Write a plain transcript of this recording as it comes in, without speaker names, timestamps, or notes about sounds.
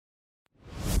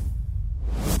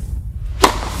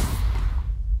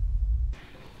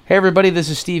Hey everybody, this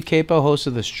is Steve Capo,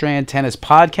 host of the Strand Tennis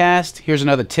Podcast. Here's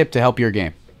another tip to help your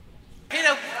game.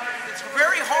 It's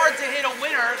very hard to hit a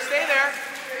winner. Stay there.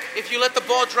 If you let the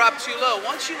ball drop too low.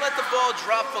 Once you let the ball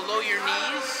drop below your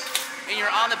knees and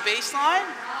you're on the baseline,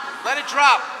 let it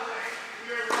drop.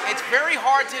 It's very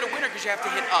hard to hit a winner because you have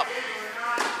to hit up.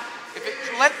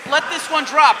 Let this one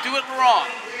drop. Do it wrong.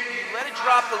 You let it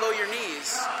drop below your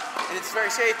knees, and it's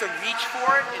very safe to reach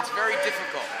for it. It's very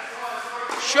difficult.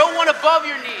 Show one above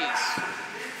your knees.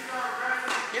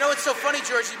 You know what's so funny,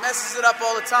 George? He messes it up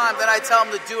all the time. Then I tell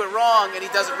him to do it wrong, and he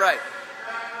does it right.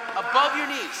 Above your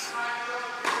knees.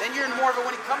 Then you're in more of a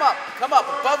winning. Come up,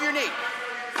 above your knee.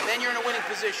 Then you're in a winning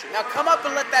position. Now come up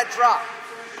and let that drop.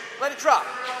 Let it drop.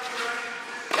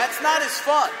 That's not as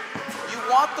fun. You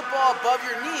want the ball above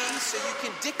your knees so you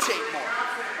can dictate more,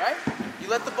 right? You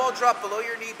let the ball drop below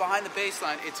your knee behind the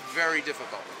baseline. It's very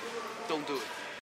difficult.